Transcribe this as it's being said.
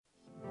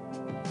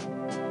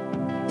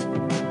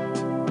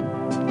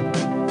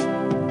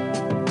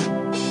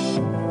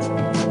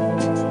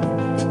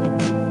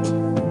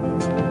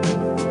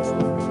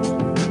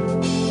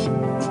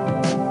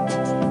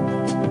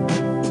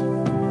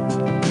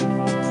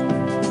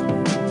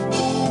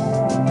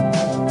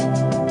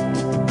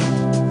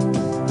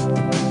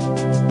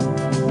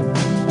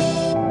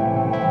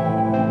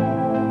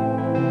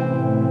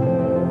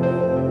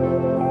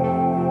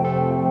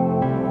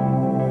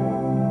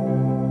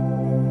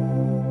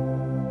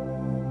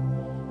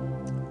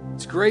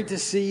great to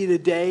see you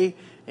today,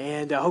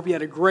 and I hope you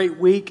had a great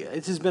week.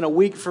 This has been a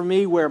week for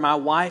me where my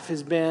wife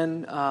has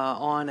been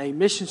on a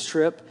missions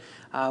trip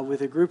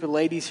with a group of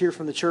ladies here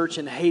from the church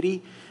in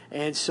Haiti,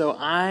 and so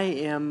I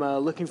am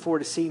looking forward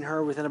to seeing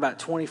her within about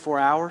 24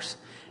 hours,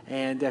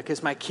 and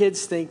because my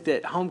kids think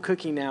that home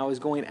cooking now is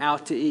going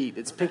out to eat.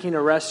 It's picking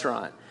a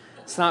restaurant.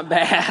 It's not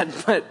bad,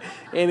 but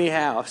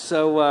anyhow.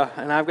 So,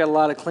 and I've got a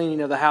lot of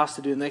cleaning of the house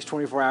to do in the next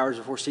 24 hours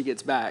before she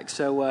gets back.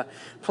 So,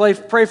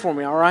 pray for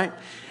me, all right?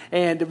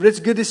 But it's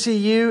good to see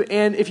you.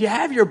 And if you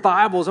have your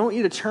Bibles, I want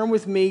you to turn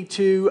with me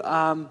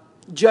to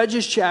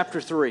Judges chapter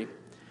 3.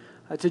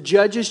 To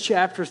Judges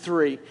chapter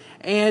 3.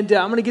 And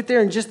I'm going to get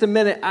there in just a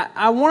minute.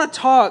 I want to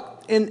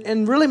talk,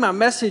 and really my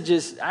message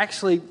is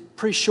actually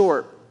pretty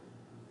short.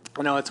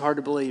 I know it's hard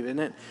to believe, isn't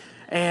it?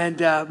 And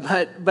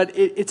but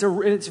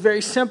it's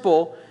very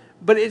simple.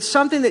 But it's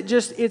something that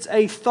it's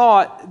a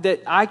thought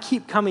that I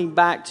keep coming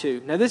back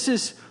to. Now this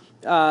is,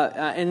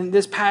 and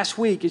this past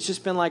week, it's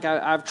just been like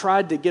I've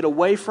tried to get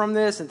away from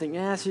this and think,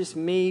 it's just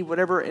me,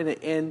 whatever.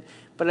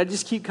 But I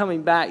just keep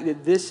coming back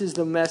that this is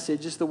the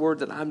message, just the word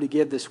that I'm to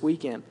give this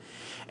weekend.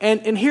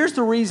 And here's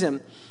the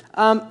reason.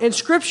 In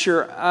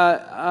Scripture,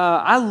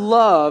 I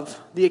love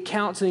the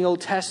accounts in the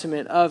Old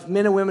Testament of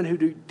men and women who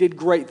did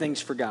great things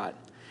for God.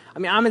 I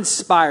mean, I'm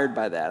inspired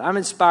by that. I'm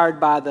inspired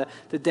by the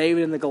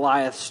David and the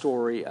Goliath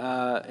story.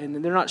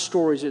 And they're not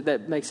stories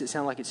that makes it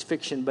sound like it's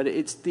fiction, but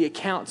it's the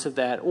accounts of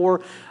that.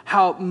 Or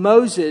how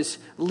Moses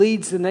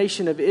leads the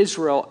nation of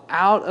Israel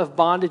out of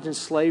bondage and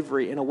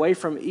slavery and away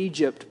from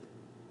Egypt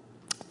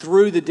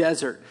through the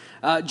desert.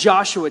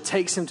 Joshua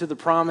takes him to the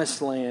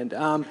promised land.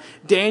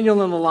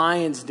 Daniel in the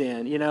lion's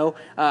den.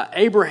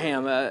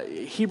 Abraham.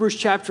 Hebrews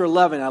chapter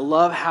 11. I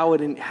love how it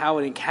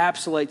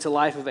encapsulates the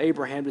life of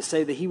Abraham to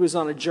say that he was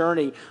on a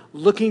journey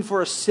looking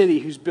for a city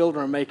whose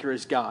builder and maker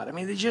is God. I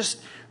mean, they're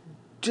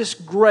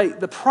just great.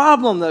 The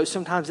problem, though,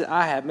 sometimes that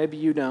I have, maybe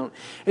you don't,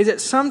 is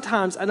that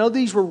sometimes I know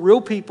these were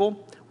real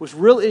people with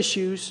real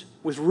issues,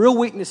 with real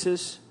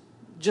weaknesses.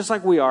 Just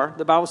like we are.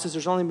 The Bible says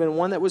there's only been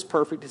one that was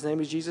perfect. His name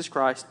is Jesus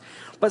Christ.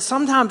 But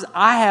sometimes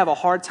I have a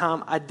hard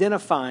time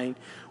identifying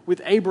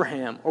with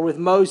Abraham or with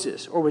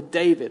Moses or with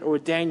David or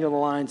with Daniel in the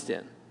lion's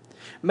den.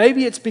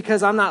 Maybe it's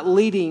because I'm not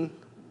leading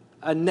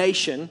a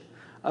nation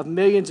of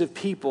millions of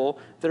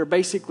people that are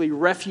basically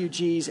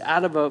refugees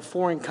out of a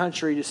foreign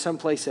country to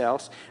someplace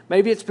else.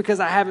 Maybe it's because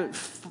I haven't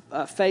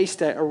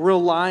faced a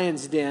real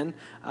lion's den.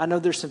 I know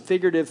there's some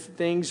figurative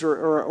things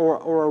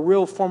or a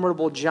real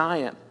formidable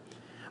giant.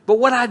 But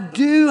what I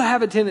do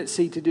have a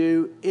tendency to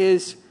do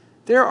is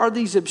there are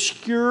these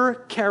obscure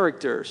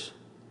characters,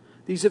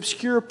 these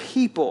obscure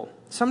people,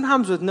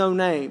 sometimes with no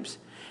names,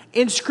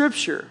 in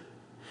Scripture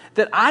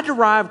that I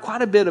derive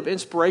quite a bit of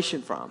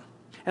inspiration from.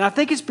 And I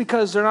think it's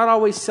because they're not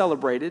always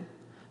celebrated.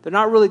 They're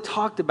not really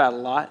talked about a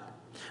lot.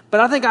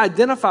 But I think I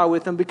identify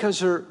with them because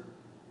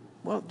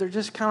they're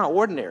just kind of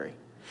ordinary.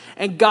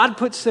 And God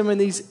puts them in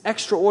these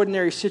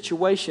extraordinary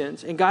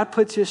situations, and God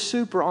puts His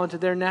super onto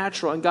their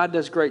natural, and God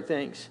does great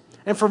things.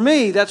 And for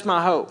me, that's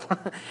my hope,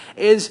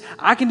 is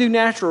I can do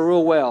natural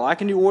real well. I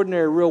can do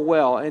ordinary real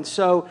well. And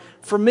so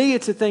for me,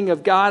 it's a thing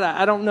of God.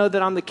 I don't know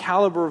that I'm the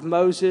caliber of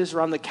Moses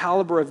or I'm the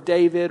caliber of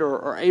David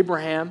or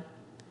Abraham.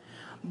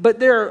 But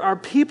there are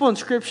people in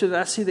Scripture that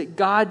I see that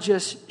God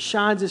just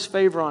shines His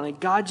favor on, and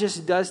God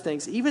just does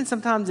things, even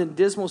sometimes in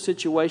dismal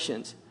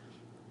situations.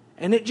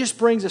 And it just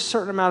brings a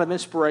certain amount of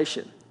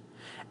inspiration.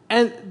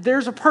 And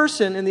there's a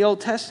person in the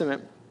Old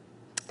Testament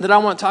that I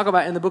want to talk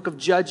about in the book of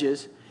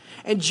Judges.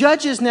 And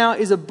Judges now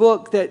is a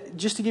book that,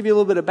 just to give you a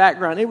little bit of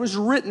background, it was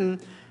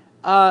written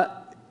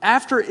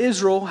after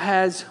Israel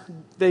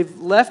they've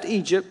left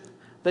Egypt.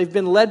 They've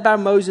been led by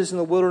Moses in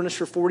the wilderness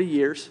for 40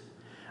 years.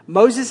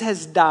 Moses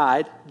has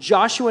died.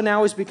 Joshua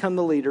now has become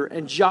the leader,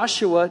 and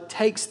Joshua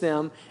takes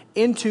them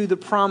into the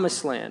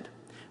promised land.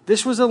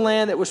 This was a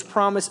land that was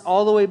promised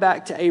all the way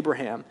back to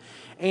Abraham.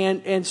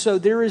 And so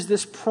there is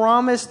this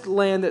promised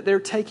land that they're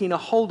taking a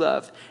hold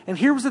of. And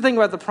here was the thing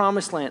about the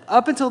promised land.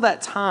 Up until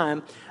that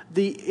time,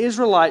 the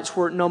Israelites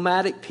were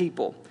nomadic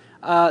people.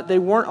 They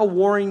weren't a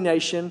warring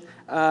nation,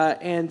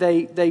 and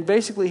they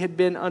basically had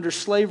been under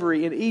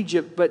slavery in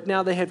Egypt, but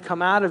now they had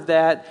come out of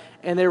that,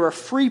 and they were a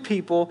free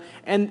people.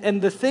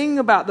 And the thing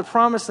about the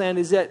Promised Land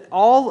is that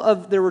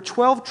there were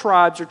 12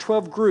 tribes or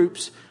 12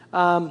 groups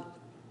in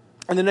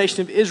the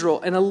nation of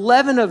Israel, and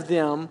 11 of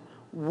them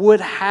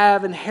would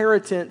have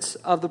inheritance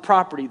of the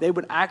property. They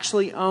would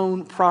actually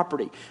own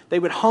property. They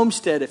would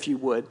homestead, if you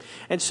would.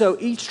 And so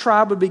each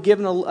tribe would be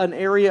given an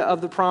area of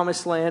the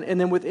promised land,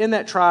 and then within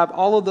that tribe,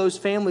 all of those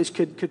families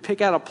could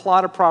pick out a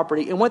plot of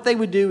property. And what they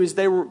would do is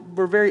they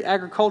were very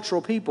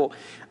agricultural people.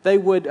 They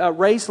would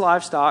raise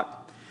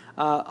livestock,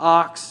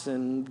 ox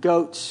and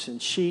goats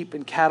and sheep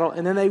and cattle,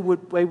 and then they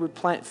would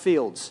plant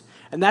fields.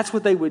 And that's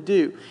what they would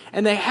do.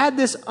 And they had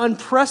this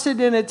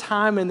unprecedented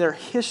time in their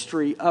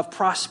history of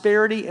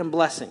prosperity and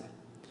blessing.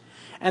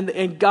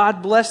 And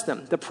God blessed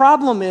them. The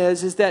problem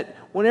is that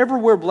whenever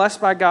we're blessed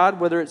by God,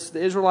 whether it's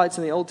the Israelites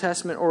in the Old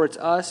Testament or it's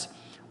us,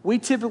 we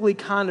typically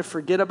kind of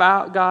forget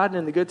about God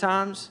in the good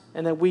times,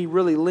 and then we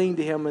really lean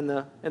to Him in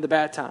the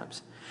bad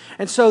times.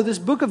 And so this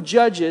book of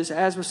Judges,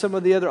 as with some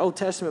of the other Old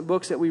Testament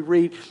books that we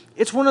read,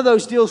 it's one of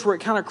those deals where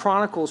it kind of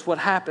chronicles what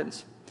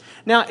happens.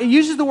 Now, it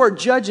uses the word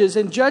judges,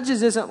 and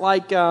judges isn't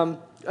like a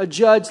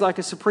judge, like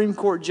a Supreme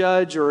Court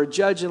judge or a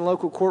judge in a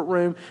local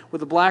courtroom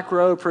with a black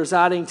robe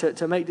presiding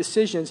to make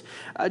decisions.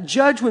 A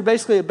judge would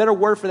basically, a better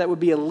word for that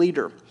would be a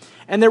leader.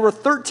 And there were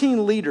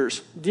 13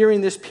 leaders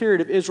during this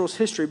period of Israel's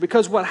history,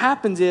 because what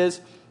happens is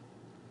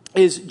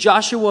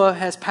Joshua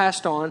has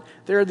passed on.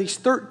 There are these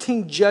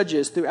 13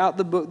 judges throughout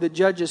the book, the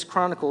Judges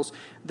Chronicles,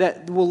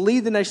 that will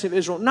lead the nation of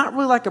Israel. Not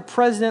really like a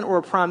president or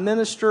a prime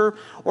minister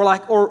or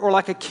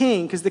like a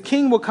king, because the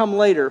king will come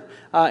later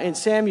in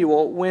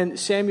Samuel, when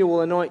Samuel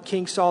will anoint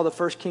King Saul, the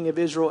first king of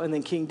Israel, and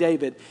then King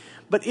David.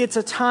 But it's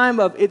a time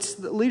of,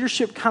 the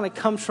leadership kind of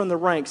comes from the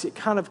ranks. It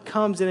kind of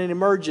comes and it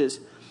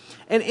emerges.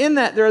 And in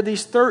that, there are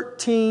these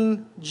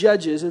 13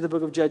 judges that the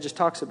book of Judges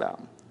talks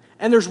about.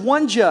 And there's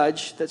one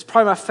judge that's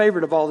probably my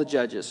favorite of all the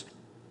judges.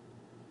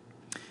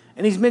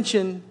 And he's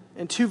mentioned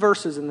in 2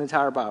 verses in the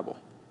entire Bible.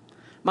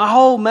 My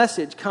whole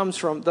message comes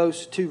from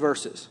those 2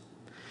 verses.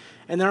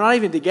 And they're not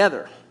even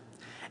together.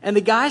 And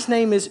the guy's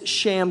name is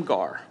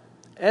Shamgar.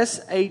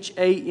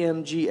 Shamgar.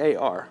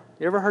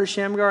 You ever heard of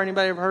Shamgar?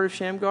 Anybody ever heard of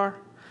Shamgar?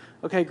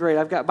 Okay, great.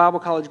 I've got Bible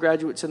college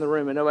graduates in the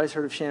room and nobody's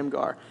heard of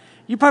Shamgar.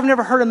 You probably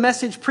never heard a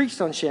message preached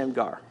on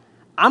Shamgar.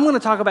 I'm going to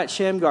talk about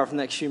Shamgar for the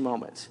next few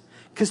moments.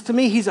 Because to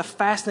me, he's a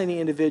fascinating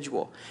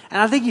individual.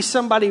 And I think he's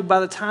somebody, by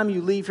the time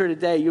you leave here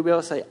today, you'll be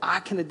able to say, I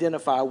can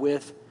identify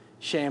with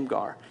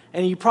Shamgar.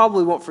 And you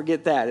probably won't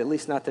forget that, at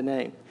least not the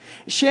name.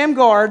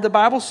 Shamgar, the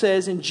Bible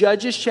says in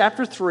Judges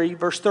chapter 3,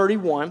 verse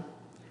 31,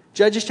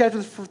 Judges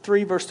chapter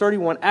 3, verse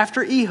 31,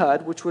 after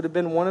Ehud, which would have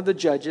been one of the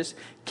judges,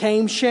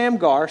 came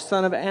Shamgar,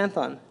 son of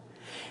Anathan,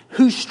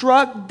 who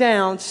struck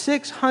down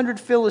 600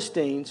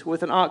 Philistines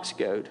with an ox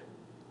goad.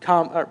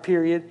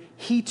 Period.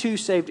 He too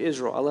saved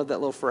Israel. I love that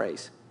little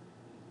phrase.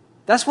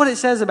 That's what it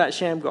says about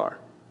Shamgar.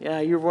 Yeah,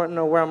 you want to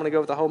know where I'm going to go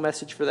with the whole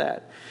message for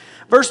that.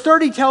 Verse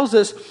 30 tells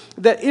us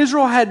that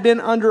Israel had been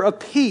under a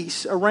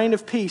reign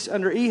of peace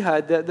under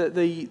Ehud,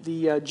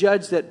 the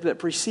judge that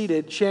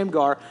preceded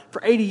Shamgar,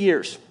 for 80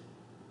 years.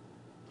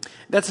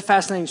 That's a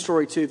fascinating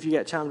story, too, if you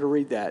got time to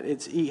read that.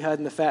 It's Ehud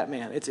and the fat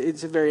man.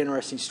 It's a very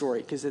interesting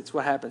story, because it's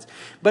what happens.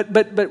 But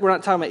we're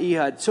not talking about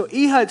Ehud. So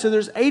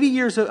there's 80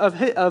 years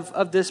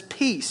of this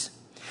peace.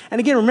 And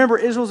again, remember,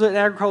 Israel's an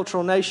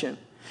agricultural nation.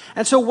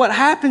 And so what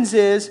happens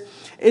is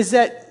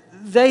that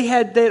they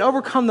had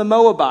overcome the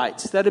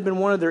Moabites. That had been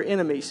one of their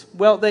enemies.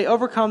 Well, they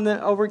overcame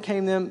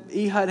them.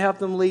 Ehud helped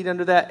them lead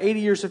under that 80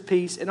 years of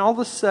peace. And all of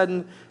a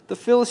sudden, the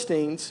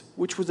Philistines,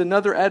 which was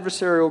another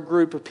adversarial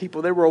group of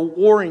people, they were a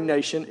warring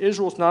nation.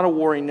 Israel's not a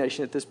warring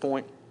nation at this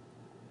point.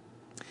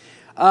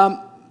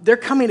 They're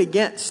coming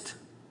against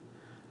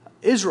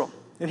Israel.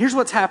 And here's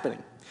what's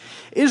happening.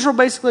 Israel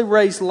basically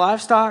raised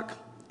livestock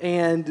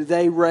and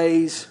they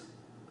raise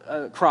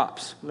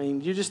crops. I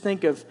mean, you just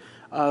think of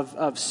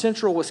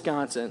central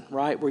Wisconsin,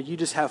 right, where you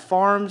just have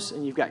farms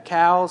and you've got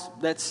cows.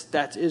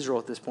 That's Israel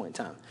at this point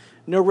in time.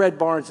 No red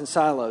barns and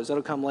silos.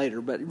 That'll come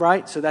later, but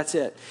right? So that's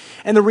it.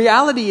 And the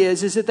reality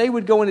is that they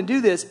would go in and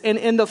do this. And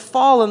in the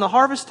fall and the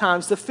harvest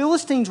times, the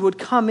Philistines would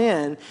come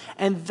in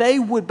and they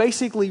would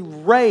basically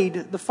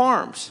raid the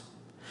farms.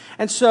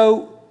 And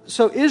so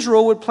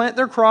Israel would plant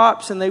their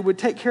crops and they would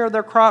take care of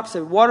their crops. They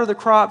would water the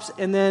crops,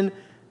 and then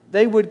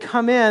they would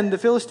come in, the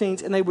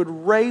Philistines, and they would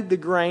raid the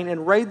grain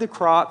and raid the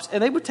crops,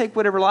 and they would take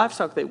whatever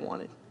livestock they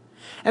wanted.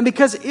 And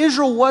because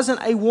Israel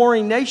wasn't a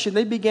warring nation,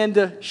 they began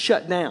to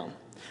shut down.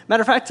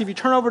 Matter of fact, if you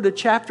turn over to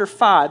chapter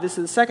 5, this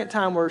is the second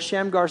time where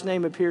Shamgar's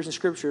name appears in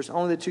Scriptures,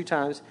 only the 2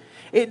 times.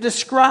 It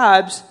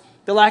describes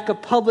the lack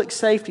of public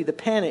safety, the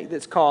panic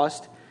that's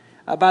caused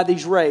by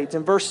these raids.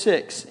 In verse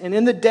 6, and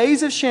in the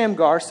days of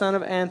Shamgar, son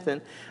of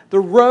Anathan, the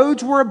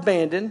roads were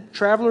abandoned.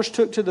 Travelers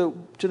took to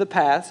the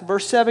paths.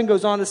 Verse 7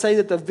 goes on to say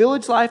that the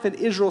village life in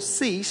Israel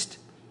ceased.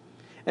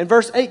 And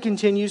verse 8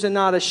 continues, and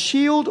not a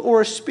shield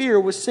or a spear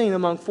was seen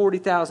among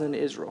 40,000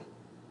 in Israel.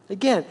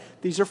 Again,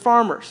 these are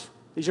farmers.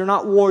 These are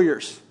not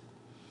warriors.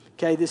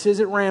 Okay, this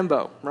isn't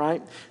Rambo,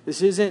 right?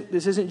 This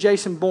isn't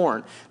Jason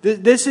Bourne.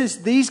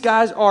 These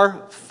guys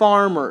are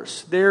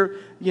farmers. They're,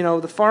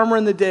 the farmer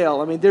in the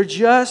dale. I mean, they're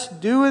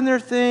just doing their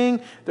thing.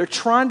 They're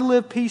trying to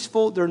live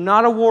peaceful. They're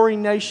not a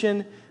warring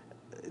nation.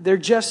 They're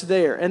just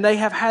there. And they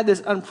have had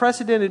this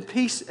unprecedented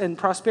peace and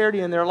prosperity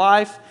in their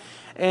life.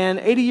 And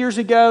 80 years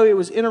ago, it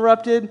was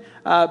interrupted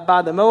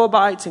by the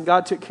Moabites, and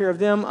God took care of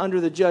them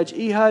under the judge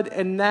Ehud.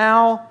 And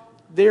now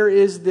there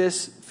is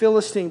this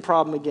Philistine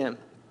problem again.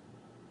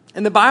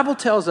 And the Bible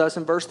tells us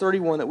in verse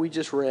 31 that we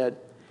just read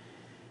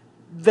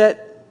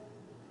that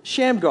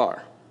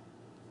Shamgar,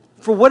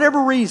 for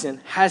whatever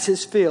reason, has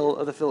his fill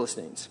of the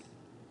Philistines.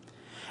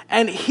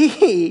 And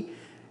he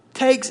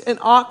takes an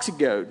ox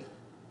goad.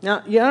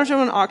 Now, you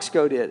understand what an ox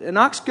goad is. An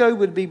ox goad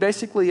would be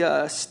basically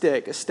a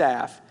stick, a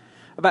staff,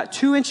 about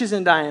 2 inches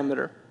in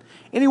diameter,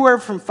 anywhere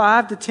from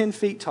 5 to 10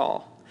 feet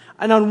tall.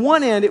 And on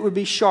one end, it would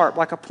be sharp,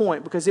 like a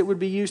point, because it would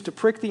be used to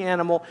prick the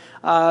animal,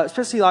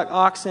 especially like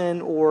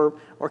oxen or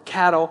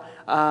cattle,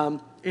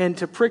 and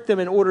to prick them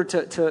in order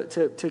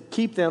to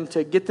keep them,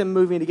 to get them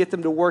moving, to get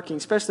them to working,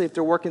 especially if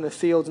they're working the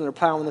fields and they're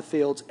plowing the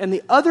fields. And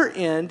the other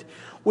end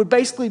would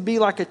basically be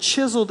like a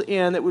chiseled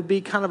end that would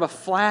be kind of a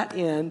flat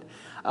end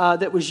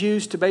that was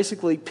used to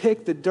basically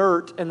pick the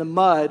dirt and the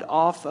mud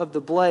off of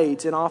the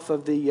blades and off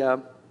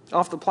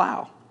the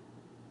plow.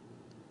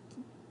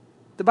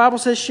 The Bible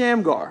says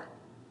Shamgar,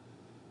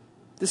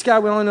 this guy,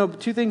 we only know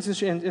two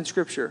things in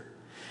Scripture,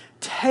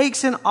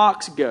 takes an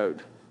ox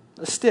goad,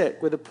 a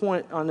stick with a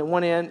point on the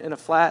one end and a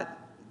flat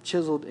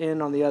chiseled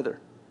end on the other,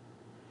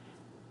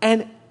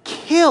 and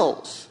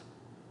kills,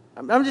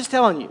 I'm just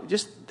telling you,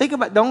 just think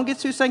about, don't get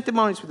too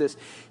sanctimonious with this,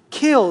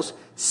 kills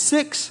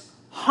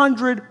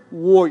 600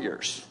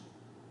 warriors.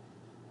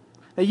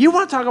 Now, you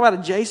want to talk about a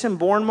Jason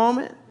Bourne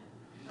moment?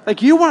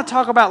 Like, you want to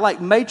talk about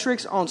like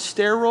Matrix on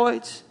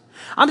steroids?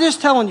 I'm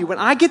just telling you, when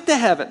I get to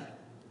heaven,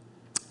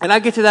 and I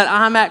get to that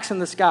IMAX in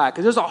the sky,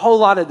 because there's a whole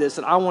lot of this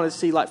that I want to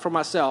see, like, for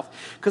myself.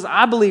 Because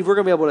I believe we're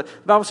going to be able to,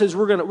 the Bible says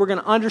we're going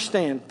to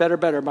understand better,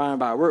 by and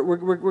by. We're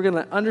going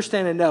to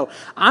understand and know.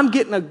 I'm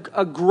getting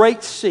a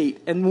great seat.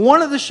 And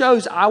one of the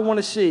shows I want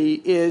to see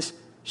is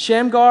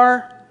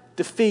Shamgar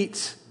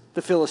defeats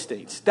the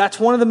Philistines.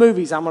 That's one of the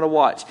movies I'm going to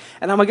watch.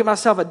 And I'm going to get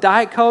myself a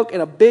Diet Coke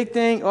and a big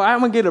thing. Or I'm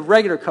going to get a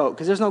regular Coke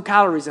because there's no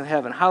calories in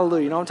heaven.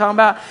 Hallelujah. You know what I'm talking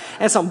about?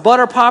 And some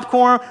butter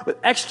popcorn with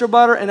extra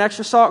butter and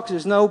extra salt because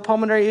there's no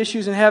pulmonary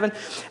issues in heaven.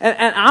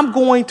 And I'm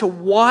going to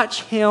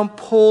watch him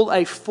pull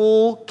a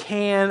full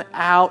can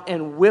out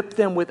and whip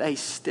them with a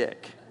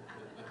stick.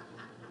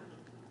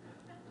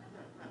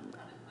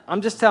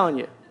 I'm just telling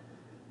you.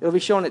 It'll be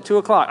showing at 2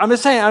 o'clock. I'm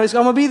just saying, I'm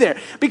going to be there.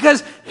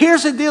 Because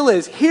here's the deal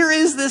is, here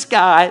is this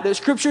guy that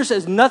Scripture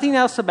says nothing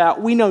else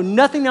about. We know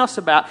nothing else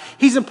about.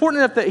 He's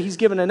important enough that he's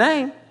given a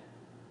name.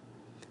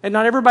 And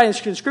not everybody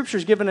in Scripture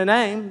is given a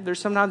name.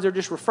 Sometimes they're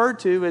just referred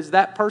to as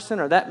that person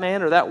or that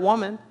man or that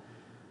woman.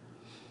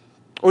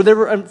 Or they're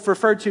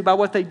referred to by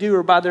what they do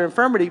or by their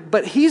infirmity.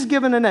 But he's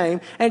given a name.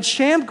 And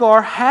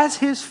Shamgar has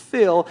his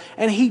fill.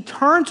 And he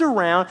turns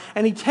around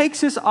and he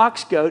takes his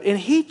ox goad and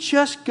he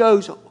just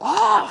goes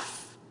off.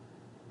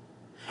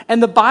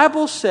 And the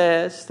Bible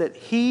says that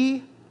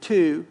he,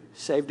 too,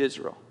 saved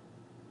Israel.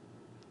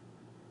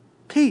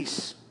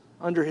 Peace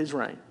under his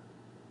reign.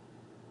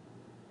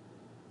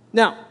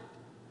 Now,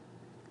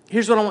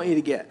 here's what I want you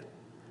to get.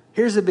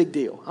 Here's the big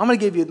deal. I'm going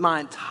to give you my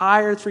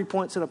entire 3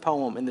 points in a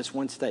poem in this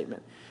one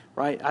statement.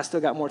 Right? I still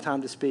got more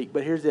time to speak,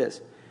 but here's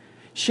this.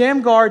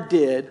 Shamgar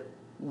did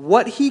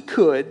what he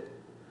could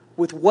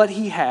with what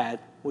he had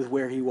with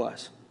where he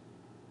was.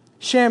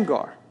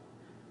 Shamgar.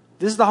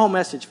 This is the whole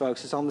message,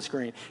 folks. It's on the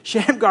screen.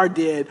 Shamgar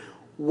did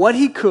what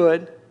he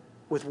could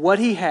with what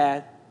he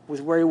had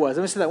with where he was.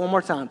 Let me say that one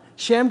more time.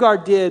 Shamgar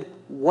did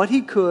what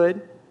he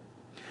could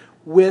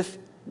with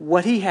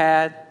what he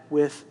had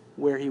with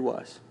where he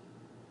was.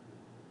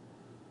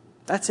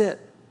 That's it.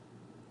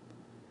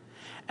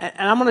 And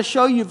I'm going to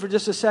show you for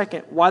just a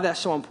second why that's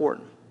so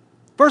important.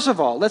 First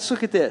of all, let's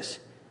look at this.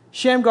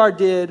 Shamgar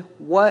did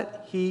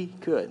what he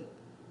could.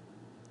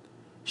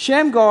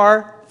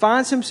 Shamgar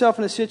finds himself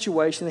in a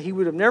situation that he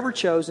would have never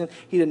chosen,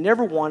 he'd have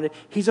never wanted.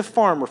 He's a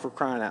farmer, for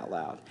crying out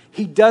loud.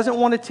 He doesn't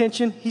want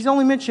attention. He's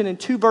only mentioned in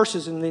 2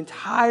 verses in the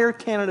entire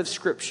canon of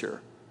Scripture.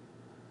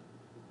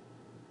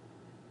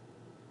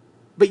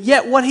 But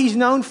yet what he's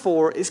known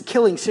for is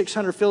killing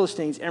 600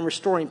 Philistines and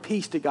restoring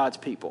peace to God's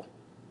people.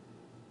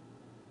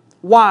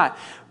 Why?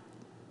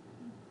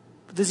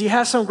 Does he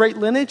have some great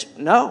lineage?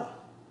 No.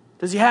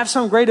 Does he have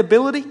some great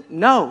ability?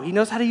 No. He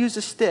knows how to use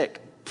a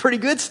stick. Pretty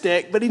good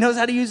stick, but he knows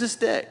how to use a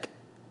stick.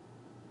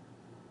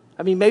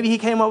 I mean, maybe he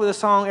came up with a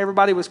song,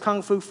 everybody was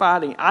kung fu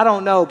fighting. I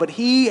don't know, but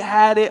he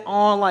had it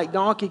on like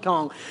Donkey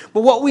Kong.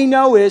 But what we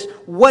know is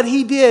what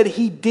he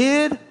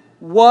did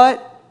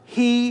what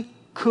he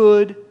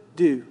could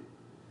do.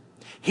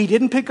 He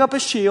didn't pick up a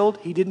shield.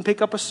 He didn't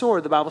pick up a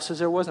sword. The Bible says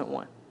there wasn't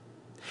one.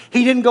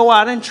 He didn't go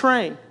out and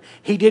train.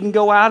 He didn't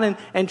go out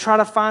and try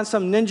to find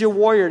some ninja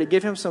warrior to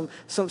give him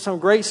some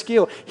great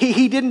skill.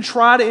 He didn't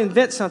try to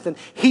invent something.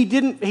 He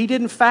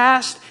didn't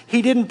fast.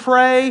 He didn't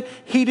pray.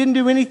 He didn't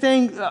do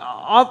anything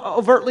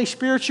overtly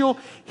spiritual.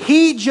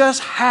 He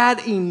just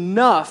had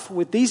enough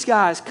with these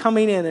guys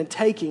coming in and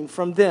taking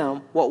from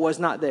them what was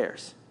not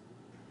theirs.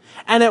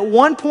 And at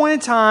one point in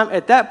time,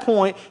 at that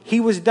point, he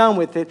was done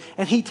with it.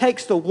 And he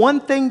takes the one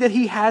thing that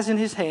he has in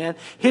his hand,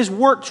 his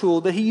work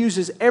tool that he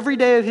uses every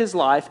day of his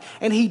life,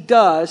 and he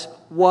does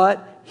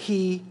what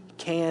he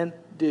can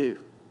do.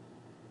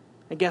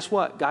 And guess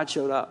what? God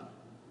showed up.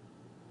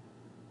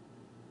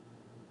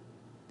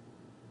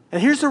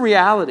 And here's the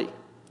reality.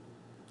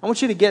 I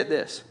want you to get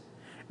this.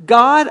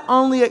 God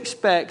only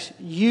expects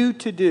you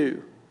to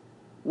do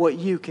what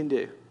you can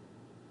do.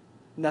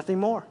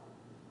 Nothing more.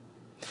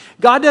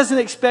 God doesn't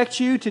expect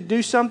you to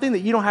do something that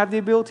you don't have the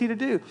ability to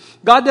do.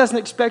 God doesn't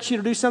expect you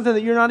to do something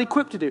that you're not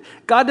equipped to do.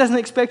 God doesn't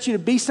expect you to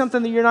be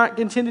something that you're not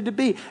intended to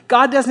be.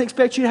 God doesn't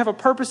expect you to have a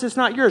purpose that's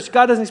not yours.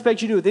 God doesn't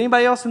expect you to do what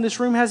anybody else in this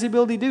room has the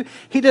ability to do.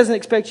 He doesn't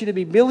expect you to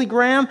be Billy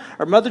Graham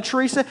or Mother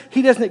Teresa.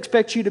 He doesn't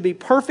expect you to be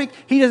perfect.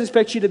 He doesn't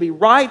expect you to be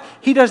right.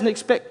 He doesn't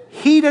expect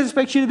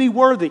you to be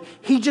worthy.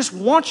 He just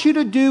wants you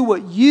to do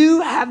what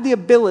you have the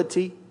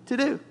ability to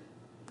do.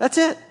 That's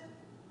it.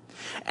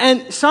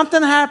 And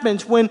something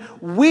happens when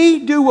we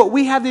do what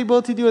we have the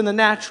ability to do in the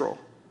natural.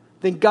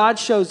 Then God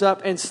shows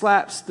up and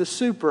slaps the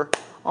super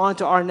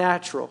onto our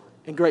natural,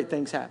 and great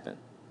things happen.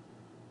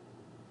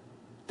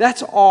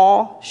 That's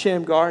all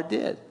Shamgar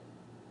did.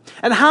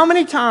 And how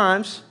many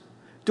times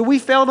do we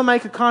fail to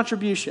make a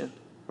contribution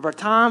of our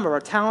time, of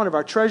our talent, of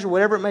our treasure,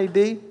 whatever it may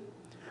be,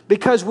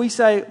 because we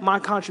say, my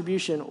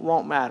contribution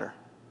won't matter?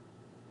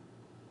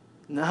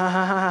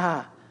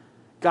 Nah.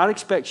 God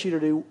expects you to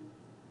do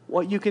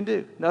what you can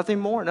do. Nothing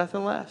more,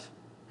 nothing less.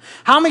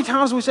 How many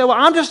times do we say, well,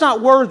 I'm just not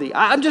worthy.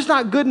 I'm just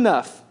not good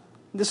enough.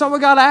 That's not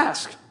what God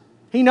asks.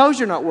 He knows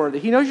you're not worthy.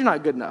 He knows you're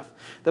not good enough.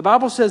 The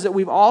Bible says that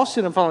we've all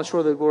sinned and fallen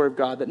short of the glory of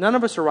God, that none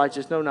of us are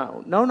righteous. No,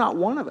 not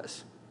one of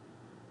us.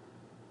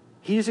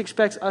 He just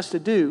expects us to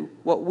do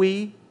what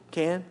we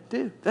can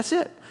do. That's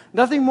it.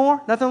 Nothing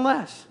more, nothing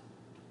less.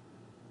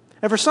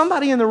 And for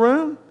somebody in the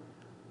room,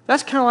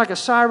 that's kind of like a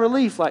sigh of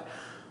relief, like,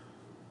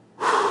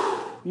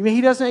 you mean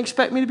He doesn't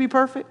expect me to be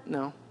perfect?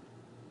 No.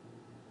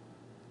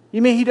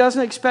 You mean He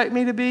doesn't expect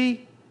me to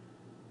be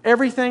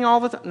everything all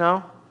the time?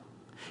 No.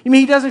 You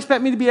mean He doesn't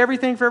expect me to be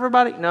everything for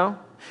everybody? No.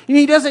 You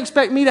mean He doesn't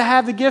expect me to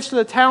have the gifts or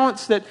the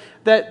talents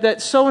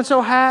that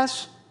so-and-so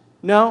has?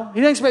 No. He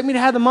doesn't expect me to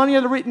have the money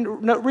or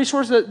the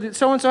resources that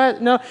so-and-so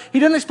has? No. He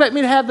doesn't expect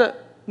me to have the...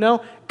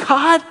 No.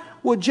 God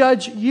will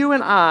judge you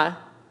and I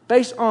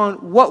based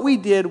on what we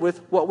did with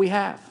what we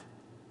have.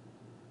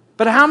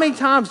 But how many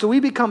times do we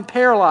become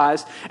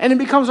paralyzed and it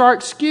becomes our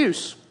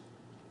excuse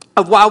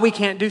of why we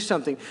can't do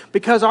something?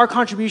 Because our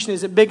contribution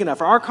isn't big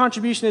enough. Or our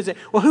contribution isn't,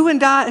 well, who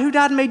died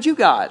and made you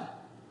God?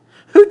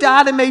 Who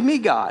died and made me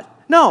God?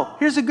 No,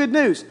 here's the good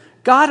news.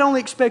 God only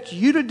expects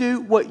you to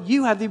do what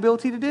you have the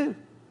ability to do.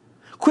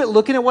 Quit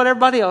looking at what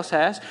everybody else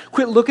has.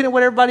 Quit looking at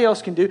what everybody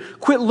else can do.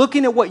 Quit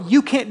looking at what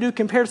you can't do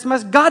compared to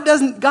somebody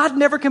else. God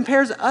never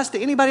compares us to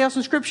anybody else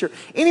in Scripture.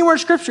 Anywhere in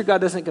Scripture,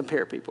 God doesn't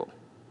compare people.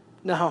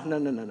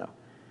 No.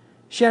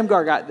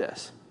 Shamgar got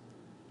this.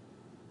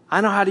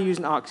 I know how to use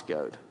an ox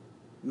goad.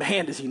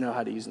 Man, does he know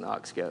how to use an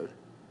ox goad.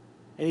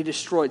 And he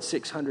destroyed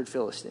 600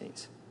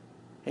 Philistines.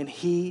 And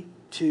he,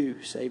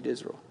 too, saved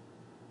Israel.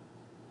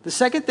 The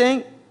second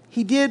thing,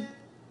 he did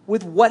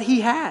with what he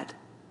had.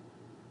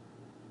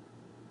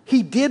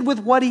 He did with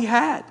what he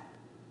had.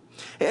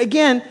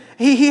 Again,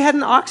 he had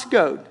an ox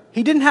goad.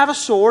 He didn't have a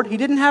sword. He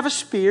didn't have a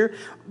spear.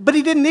 But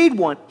he didn't need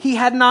one. He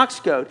had an ox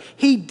goad.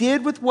 He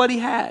did with what he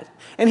had.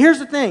 And here's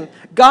the thing.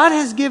 God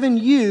has given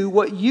you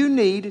what you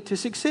need to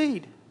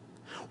succeed.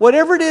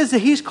 Whatever it is that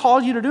He's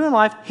called you to do in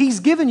life, He's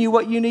given you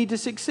what you need to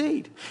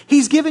succeed.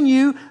 He's given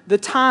you the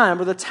time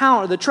or the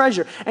talent or the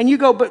treasure. And you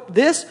go, but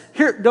this,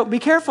 here, don't be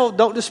careful.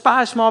 Don't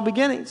despise small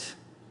beginnings.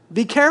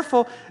 Be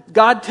careful.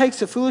 God takes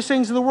the foolish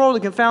things of the world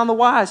and confound the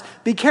wise.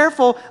 Be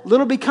careful.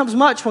 Little becomes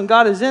much when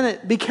God is in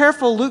it. Be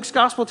careful. Luke's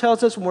gospel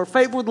tells us when we're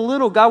faithful with the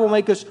little, God will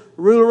make us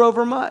ruler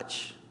over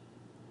much.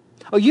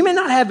 Oh, you may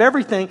not have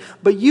everything,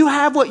 but you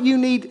have what you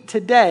need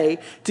today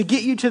to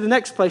get you to the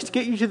next place, to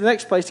get you to the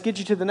next place, to get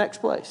you to the next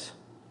place.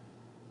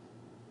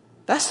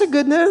 That's the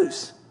good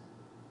news.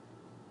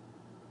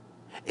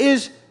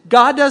 Is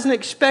God doesn't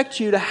expect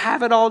you to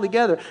have it all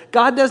together.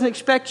 God doesn't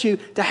expect you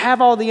to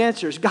have all the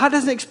answers. God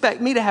doesn't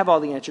expect me to have all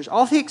the answers.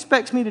 All He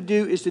expects me to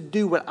do is to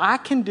do what I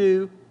can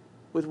do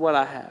with what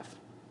I have.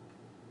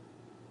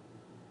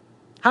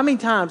 How many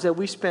times have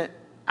we spent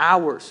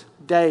hours,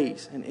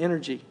 days, and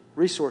energy,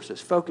 resources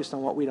focused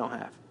on what we don't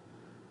have?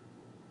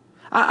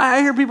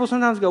 I hear people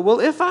sometimes go, well,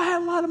 if I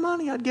had a lot of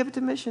money, I'd give it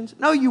to missions.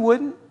 No, you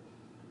wouldn't.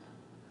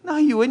 No,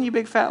 you wouldn't, you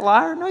big fat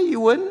liar. No, you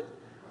wouldn't.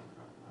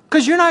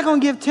 Because you're not going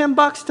to give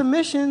 $10 to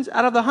missions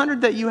out of the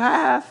 100 that you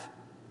have.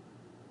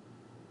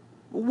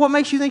 What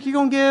makes you think you're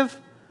going to give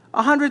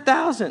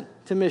 100,000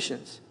 to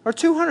missions? Or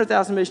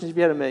 200,000 missions if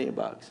you had $1 million?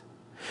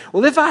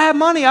 Well, if I had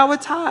money, I would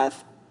tithe.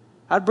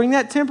 I'd bring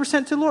that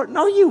 10% to the Lord.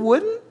 No, you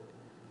wouldn't.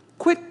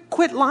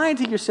 Quit lying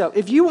to yourself.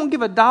 If you won't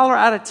give $1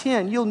 out of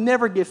 10, you'll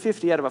never give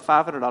 50 out of a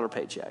 $500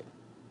 paycheck.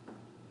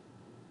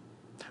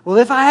 Well,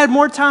 if I had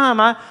more time,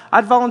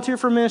 I'd volunteer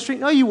for ministry.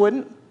 No, you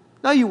wouldn't.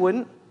 No, you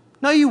wouldn't.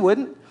 No, you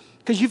wouldn't.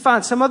 Because you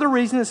find some other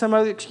reason and some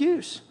other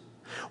excuse.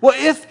 Well,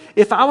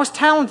 if I was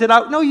talented,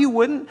 no, you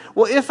wouldn't.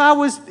 Well, if I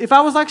was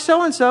like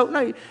so-and-so,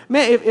 no,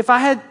 man, if I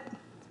had,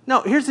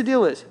 no, here's the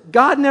deal is,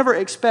 God never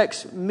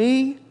expects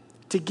me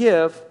to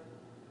give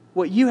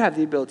what you have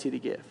the ability to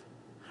give.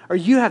 Or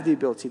you have the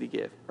ability to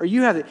give.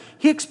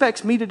 He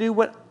expects me to do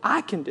what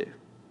I can do.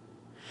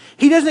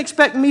 He doesn't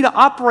expect me to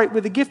operate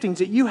with the giftings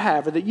that you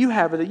have or that you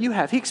have or that you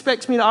have. He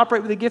expects me to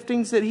operate with the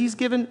giftings that He's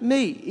given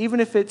me, even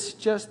if it's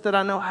just that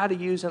I know how to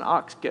use an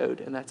ox goad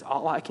and that's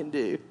all I can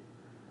do.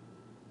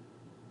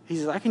 He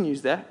says, I can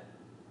use that.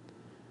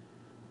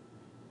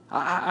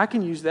 I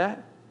can use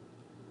that.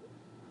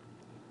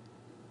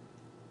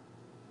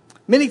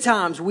 Many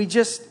times we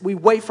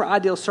wait for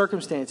ideal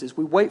circumstances.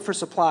 We wait for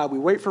supply. We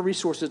wait for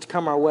resources to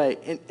come our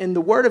way. And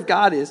the word of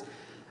God is,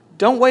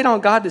 don't wait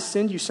on God to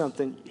send you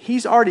something.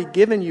 He's already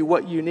given you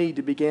what you need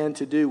to begin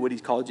to do what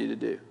He's called you to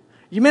do.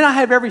 You may not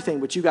have everything,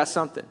 but you got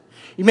something.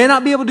 You may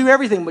not be able to do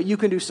everything, but you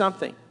can do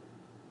something.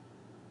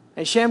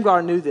 And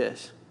Shamgar knew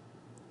this.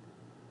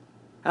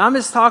 And I'm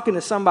just talking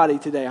to somebody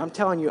today. I'm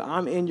telling you,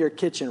 I'm in your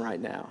kitchen right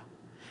now.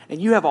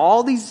 And you have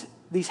all these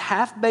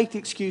half-baked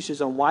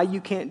excuses on why you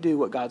can't do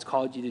what God's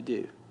called you to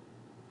do.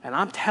 And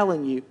I'm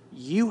telling you,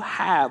 you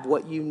have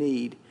what you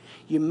need.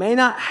 You may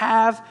not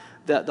have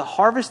the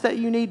harvest that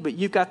you need, but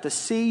you've got the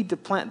seed to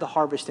plant the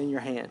harvest in your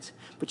hands.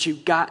 But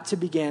you've got to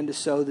begin to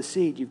sow the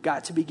seed. You've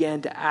got to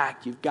begin to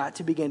act. You've got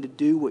to begin to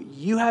do what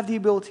you have the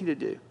ability to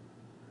do.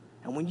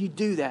 And when you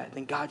do that,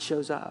 then God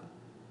shows up.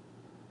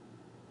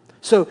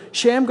 So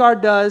Shamgar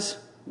does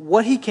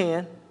what he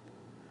can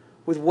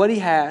with what he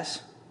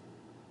has.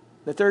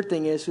 The third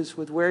thing is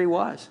with where he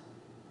was.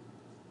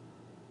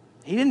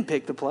 He didn't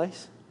pick the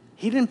place.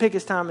 He didn't pick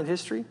his time in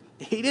history.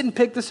 He didn't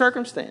pick the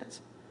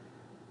circumstance.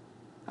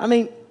 I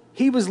mean,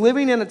 he was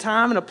living in a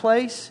time and a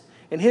place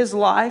in his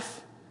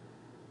life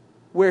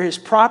where his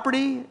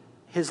property,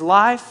 his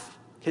life,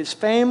 his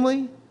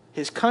family,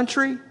 his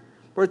country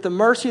were at the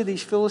mercy of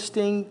these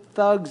Philistine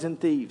thugs and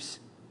thieves.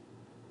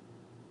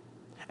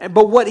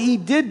 But what he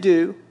did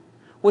do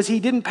was he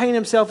didn't paint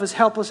himself as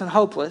helpless and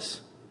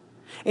hopeless.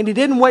 And he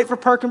didn't wait for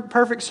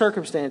perfect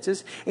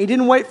circumstances. And he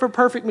didn't wait for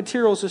perfect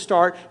materials to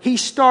start. He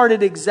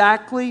started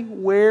exactly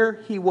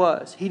where he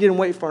was. He didn't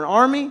wait for an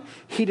army.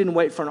 He didn't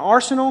wait for an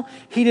arsenal.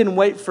 He didn't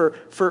wait for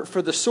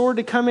the sword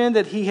to come in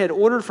that he had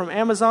ordered from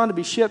Amazon to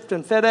be shipped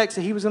and FedEx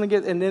that he was going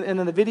to get. And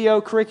then the video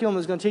curriculum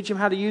was going to teach him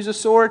how to use a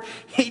sword.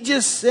 He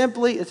just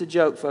simply, it's a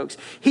joke, folks.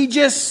 He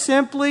just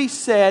simply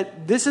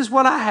said, this is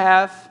what I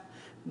have.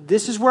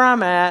 This is where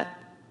I'm at.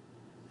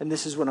 And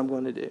this is what I'm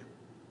going to do.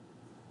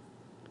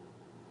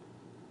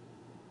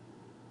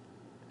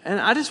 And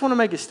I just want to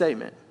make a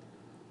statement.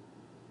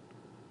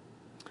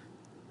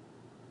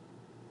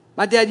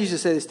 My dad used to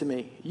say this to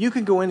me. You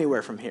can go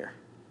anywhere from here.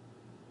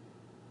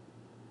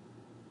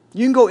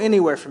 You can go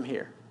anywhere from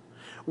here.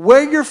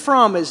 Where you're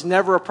from is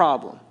never a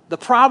problem. The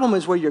problem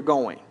is where you're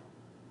going.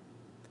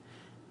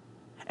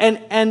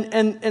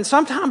 And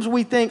sometimes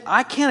we think,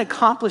 I can't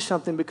accomplish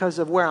something because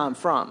of where I'm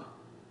from.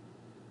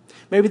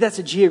 Maybe that's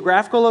a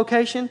geographical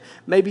location.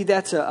 Maybe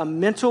that's a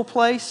mental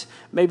place.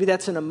 Maybe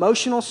that's an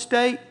emotional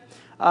state.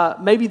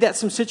 Maybe that's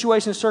some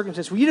situation and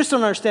circumstance. Well, you just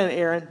don't understand it,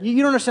 Aaron. You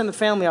don't understand the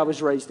family I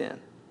was raised in.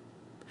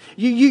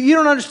 You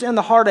don't understand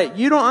the heartache.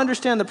 You don't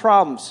understand the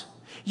problems.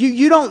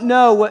 You don't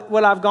know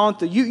what I've gone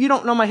through. You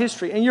don't know my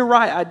history. And you're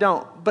right, I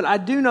don't. But I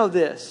do know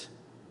this,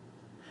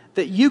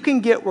 that you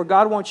can get where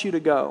God wants you to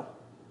go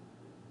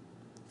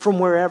from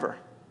wherever.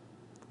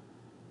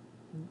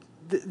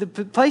 The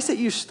place that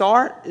you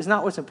start is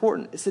not what's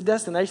important. It's the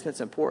destination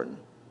that's important.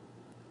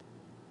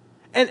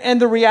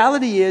 And the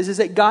reality is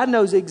that God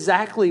knows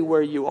exactly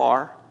where you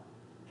are,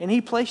 and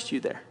He placed you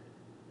there.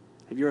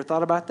 Have you ever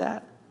thought about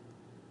that?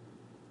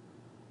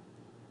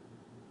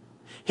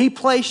 He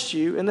placed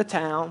you in the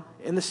town,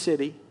 in the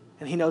city,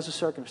 and He knows the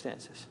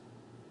circumstances.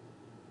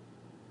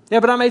 Yeah,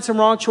 but I made some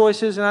wrong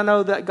choices, and I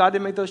know that God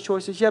didn't make those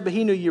choices. Yeah, but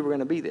He knew you were going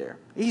to be there.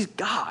 He's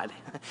God.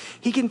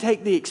 He can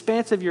take the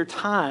expanse of your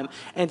time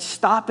and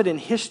stop it in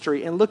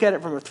history and look at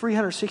it from a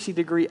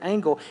 360-degree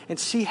angle and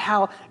see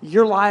how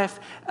your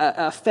life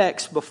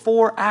affects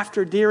before,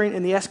 after, during,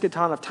 and the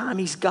eschaton of time.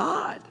 He's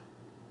God.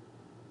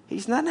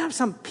 He's not have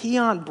some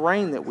peon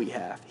brain that we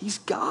have. He's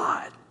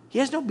God. He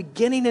has no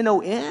beginning and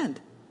no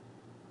end.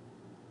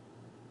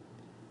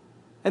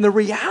 And the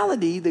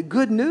reality, the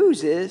good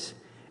news is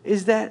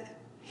that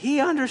He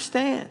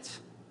understands.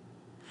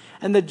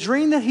 And the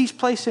dream that He's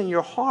placed in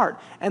your heart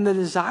and the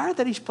desire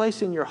that He's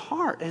placed in your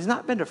heart has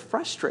not been to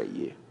frustrate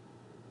you.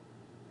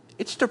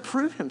 It's to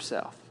prove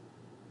Himself.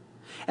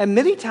 And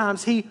many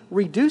times He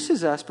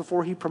reduces us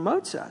before He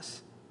promotes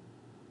us.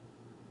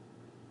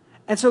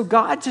 And so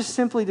God just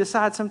simply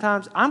decides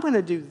sometimes, I'm going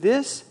to do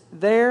this,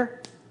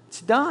 there,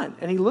 it's done.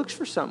 And He looks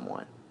for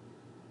someone.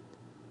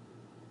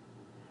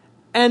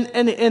 And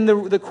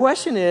the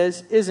question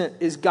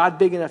is God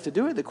big enough to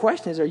do it? The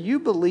question is, are you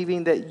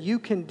believing that you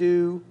can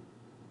do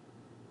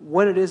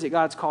what it is that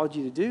God's called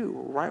you to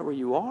do right where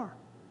you are?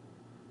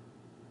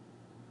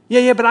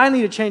 Yeah, but I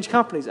need to change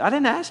companies. I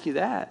didn't ask you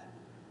that.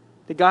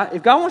 If God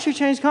wants you to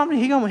change company,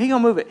 He gonna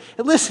move it.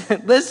 And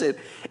listen.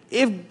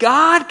 If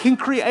God can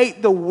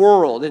create the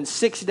world in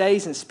 6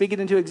 days and speak it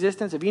into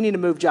existence, if you need to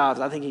move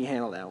jobs, I think He can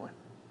handle that one.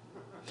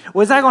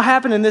 Well, is that going to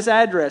happen in this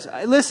address?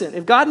 Listen,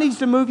 if God needs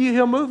to move you,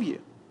 He'll move you.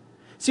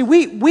 See,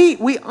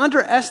 we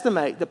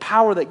underestimate the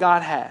power that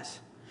God has.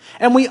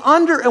 And we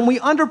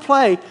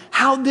underplay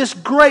how this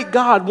great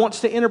God wants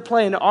to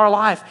interplay into our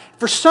life.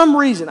 For some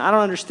reason, I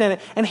don't understand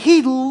it. And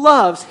He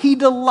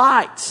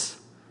delights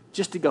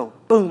Just to go,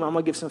 boom, I'm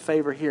going to give some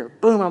favor here.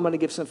 Boom, I'm going to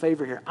give some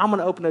favor here. I'm going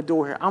to open a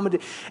door here.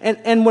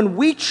 And when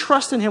we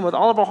trust in him with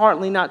all of our heart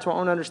and lean not to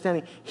our own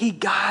understanding, he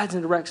guides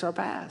and directs our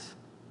paths.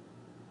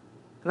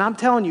 And I'm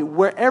telling you,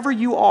 wherever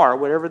you are,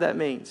 whatever that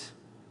means,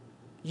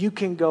 you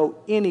can go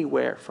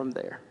anywhere from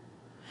there.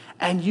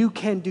 And you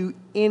can do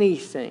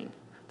anything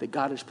that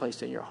God has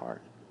placed in your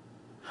heart.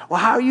 Well,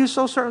 how are you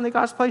so certain that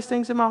God's placed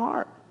things in my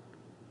heart?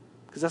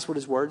 Because that's what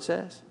his word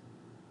says.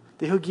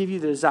 That he'll give you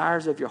the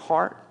desires of your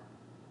heart.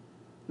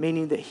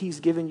 Meaning that he's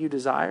given you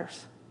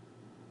desires.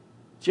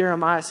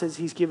 Jeremiah says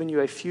he's given you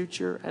a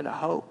future and a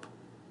hope.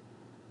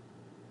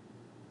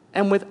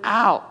 And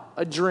without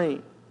a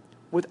dream,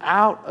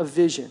 without a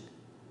vision,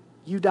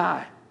 you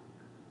die.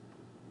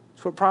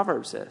 That's what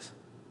Proverbs says.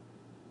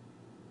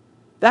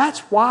 That's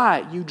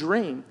why you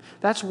dream.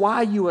 That's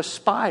why you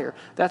aspire.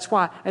 That's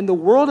why. And the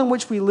world in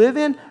which we live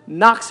in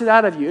knocks it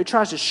out of you. It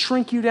tries to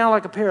shrink you down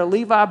like a pair of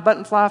Levi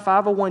Buttonfly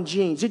 501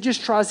 jeans. It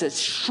just tries to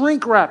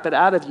shrink wrap it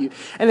out of you.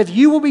 And if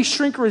you will be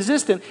shrink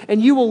resistant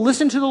and you will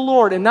listen to the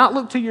Lord and not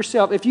look to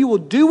yourself, if you will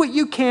do what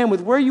you can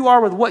with where you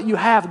are with what you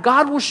have,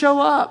 God will show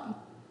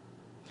up.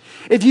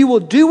 If you will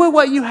do with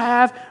what you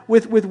have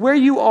with where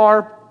you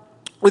are,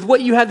 with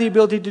what you have the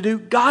ability to do,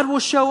 God will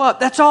show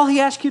up. That's all he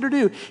asks you to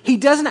do. He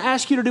doesn't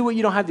ask you to do what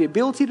you don't have the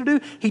ability to do.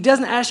 He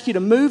doesn't ask you to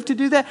move to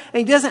do that.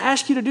 And he doesn't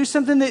ask you to do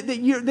something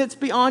that's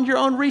beyond your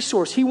own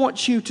resource. He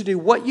wants you to do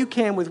what you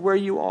can with where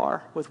you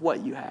are, with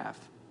what you have.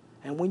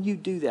 And when you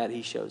do that,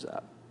 he shows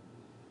up.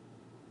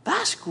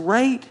 That's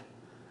great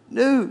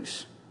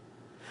news.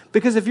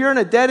 Because if you're in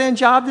a dead-end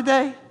job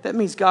today, that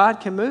means God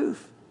can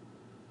move.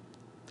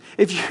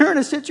 If you're in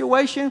a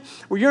situation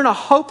where you're in a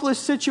hopeless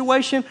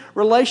situation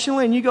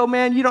relationally and you go,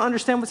 man, you don't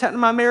understand what's happening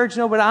in my marriage.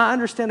 No, but I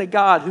understand a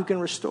God who can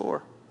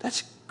restore.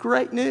 That's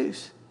great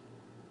news.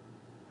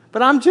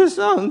 But I'm just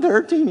a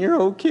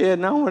 13-year-old kid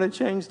and I want to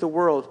change the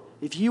world.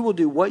 If you will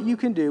do what you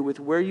can do with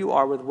where you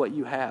are, with what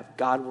you have,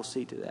 God will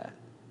see to that.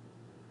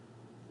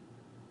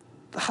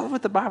 I love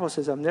what the Bible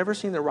says. I've never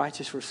seen the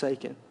righteous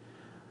forsaken,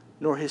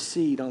 nor his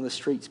seed on the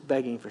streets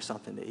begging for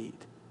something to eat.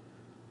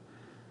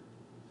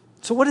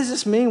 So what does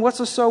this mean? What's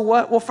the so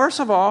what? Well, first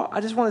of all, I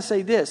just want to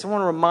say this. I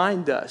want to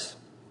remind us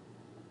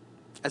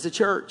as a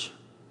church,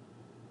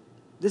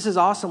 this is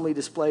awesomely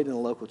displayed in the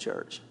local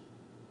church.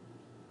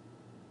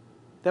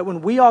 That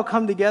when we all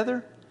come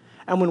together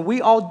and when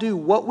we all do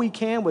what we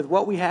can with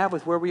what we have,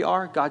 with where we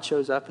are, God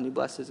shows up and he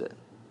blesses it.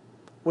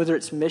 Whether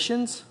it's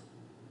missions,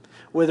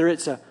 whether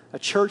it's a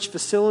church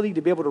facility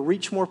to be able to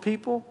reach more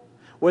people,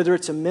 whether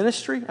it's a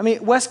ministry. I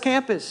mean, West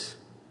Campus,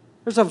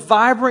 there's a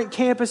vibrant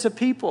campus of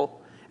people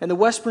in the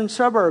western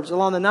suburbs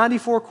along the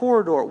 94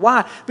 corridor.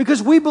 Why?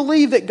 Because we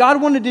believe that God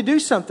wanted to do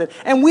something.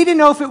 And we didn't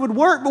know if it would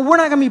work, but we're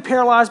not going to be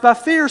paralyzed by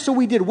fear. So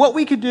we did what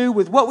we could do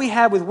with what we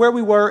had, with where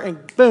we were,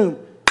 and boom,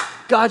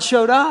 God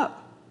showed up.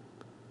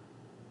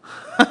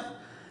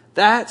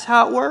 That's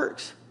how it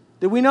works.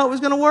 Did we know it was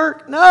going to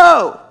work?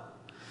 No.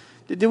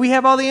 Did we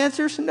have all the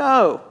answers?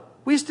 No.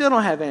 We still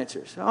don't have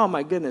answers. Oh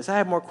my goodness, I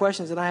have more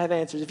questions than I have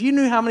answers. If you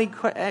knew how many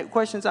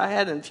questions I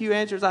had and a few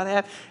answers I'd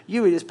have,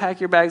 you would just pack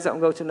your bags up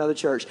and go to another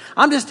church.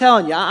 I'm just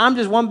telling you, I'm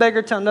just one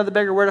beggar telling another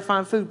beggar where to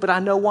find food, but I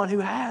know one who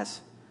has.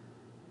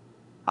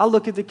 I'll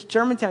look at the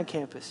Germantown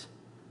campus.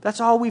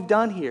 That's all we've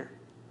done here.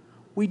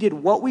 We did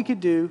what we could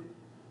do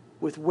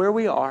with where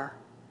we are,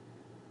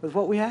 with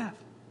what we have.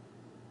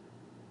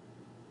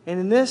 And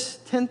in this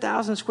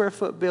 10,000 square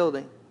foot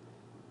building,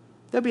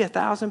 there'll be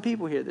 1,000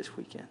 people here this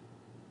weekend.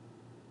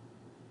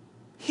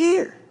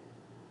 Here.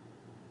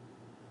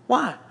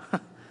 Why?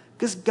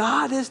 Because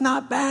God is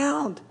not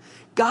bound.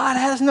 God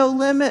has no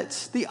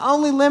limits. The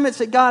only limits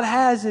that God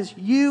has is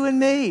you and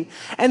me.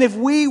 And if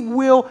we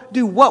will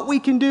do what we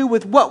can do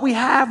with what we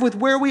have, with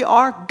where we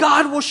are,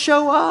 God will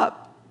show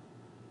up.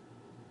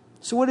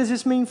 So what does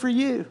this mean for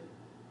you?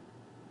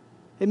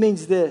 It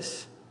means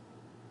this.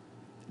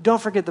 Don't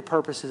forget the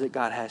purposes that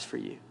God has for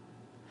you.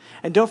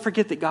 And don't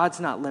forget that God's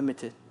not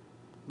limited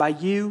by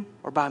you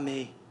or by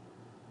me.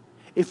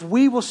 If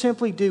we will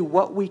simply do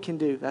what we can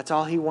do, that's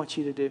all he wants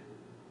you to do.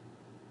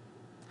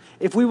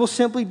 If we will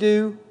simply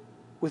do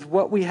with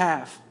what we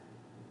have.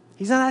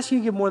 He's not asking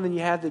you to give more than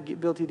you have the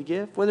ability to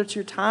give, whether it's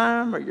your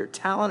time or your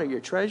talent or your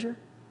treasure.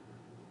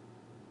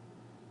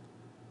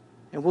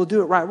 And we'll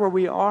do it right where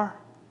we are.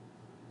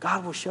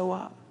 God will show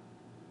up.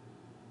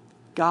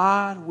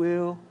 God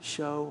will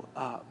show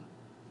up.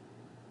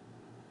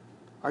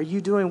 Are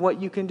you doing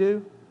what you can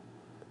do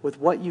with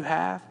what you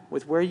have,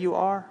 with where you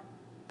are?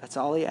 That's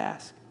all he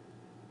asks.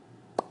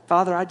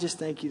 Father, I just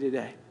thank you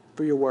today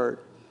for your word.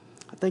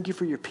 I thank you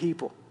for your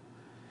people.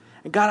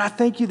 And God, I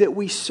thank you that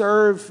we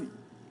serve,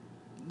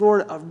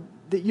 Lord,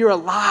 that you're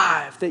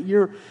alive, that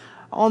you're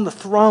on the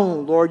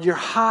throne, Lord. You're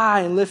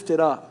high and lifted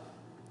up.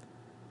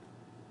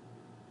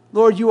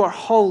 Lord, you are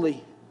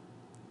holy.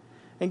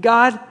 And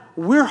God,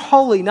 we're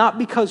holy not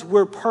because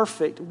we're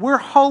perfect. We're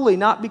holy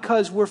not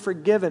because we're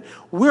forgiven.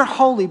 We're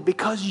holy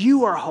because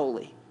you are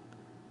holy.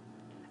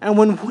 And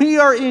when we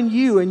are in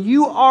you and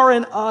you are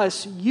in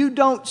us, you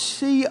don't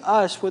see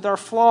us with our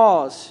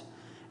flaws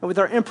and with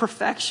our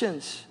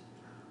imperfections.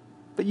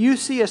 But you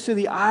see us through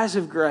the eyes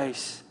of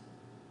grace.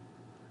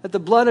 That the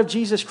blood of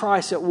Jesus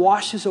Christ that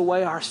washes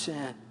away our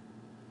sin.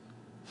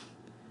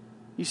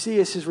 You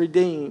see us as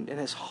redeemed and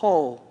as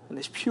whole and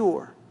as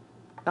pure.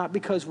 Not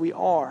because we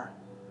are,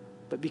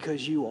 but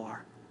because you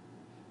are.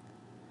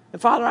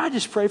 And Father, I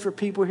just pray for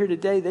people here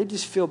today, they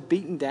just feel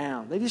beaten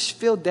down. They just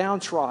feel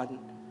downtrodden.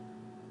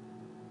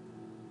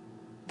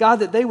 God,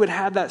 that they would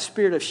have that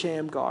spirit of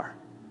Shamgar.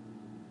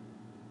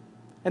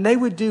 And they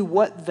would do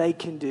what they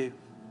can do.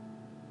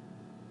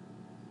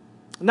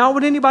 Not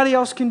what anybody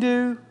else can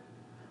do,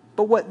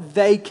 but what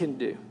they can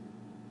do.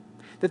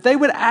 That they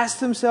would ask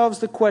themselves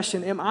the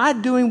question, am I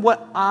doing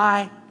what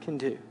I can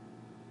do?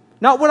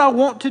 Not what I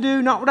want to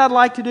do, not what I'd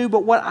like to do,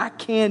 but what I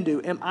can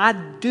do. Am I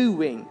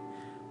doing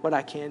what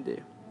I can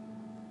do?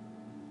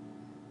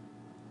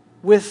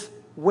 With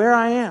where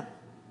I am.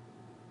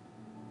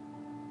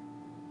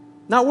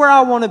 Not where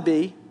I want to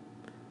be,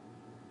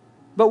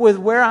 but with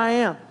where I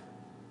am.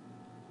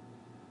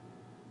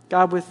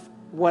 God, with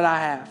what I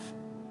have.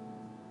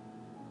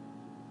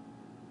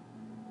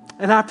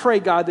 And I pray,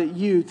 God, that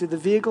you, through the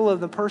vehicle of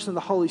the person of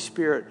the Holy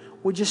Spirit,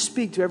 would just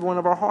speak to every one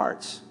of our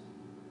hearts.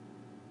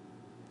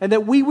 And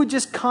that we would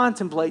just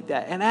contemplate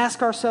that and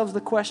ask ourselves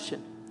the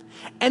question.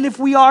 And if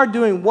we are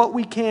doing what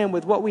we can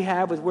with what we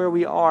have, with where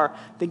we are,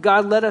 then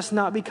God, let us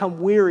not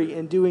become weary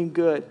in doing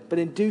good. But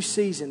in due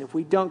season, if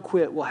we don't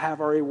quit, we'll have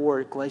our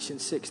reward,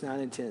 Galatians 6, 9,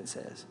 and 10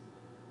 says.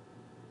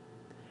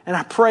 And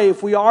I pray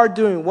if we are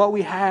doing what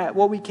we have,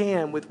 what we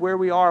can with where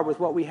we are, with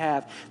what we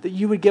have, that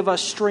you would give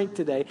us strength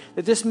today.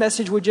 That this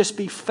message would just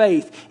be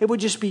faith. It would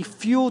just be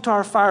fuel to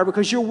our fire,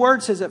 because your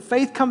word says that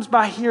faith comes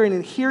by hearing,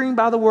 and hearing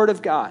by the word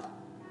of God.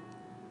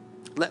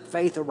 Let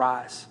faith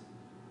arise.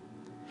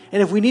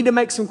 And if we need to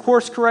make some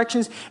course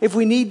corrections, if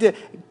we need to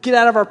get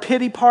out of our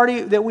pity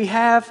party that we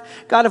have,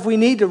 God, if we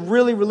need to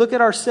really look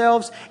at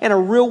ourselves in a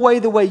real way,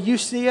 the way you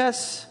see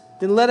us,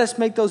 then let us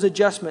make those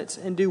adjustments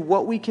and do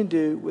what we can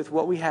do with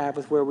what we have,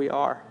 with where we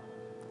are.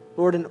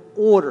 Lord, in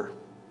order,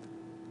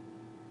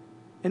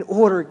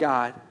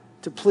 God,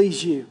 to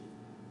please you,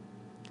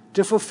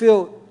 to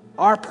fulfill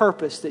our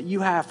purpose that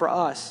you have for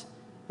us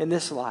in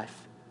this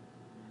life,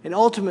 and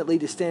ultimately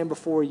to stand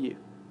before you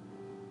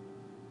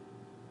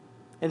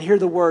and hear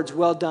the words,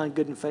 well done,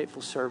 good and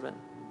faithful servant.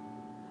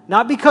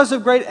 Not because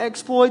of great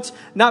exploits,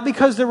 not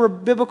because there were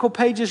biblical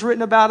pages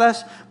written about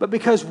us, but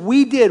because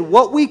we did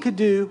what we could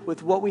do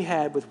with what we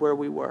had, with where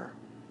we were.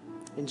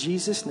 In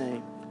Jesus'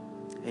 name,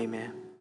 amen.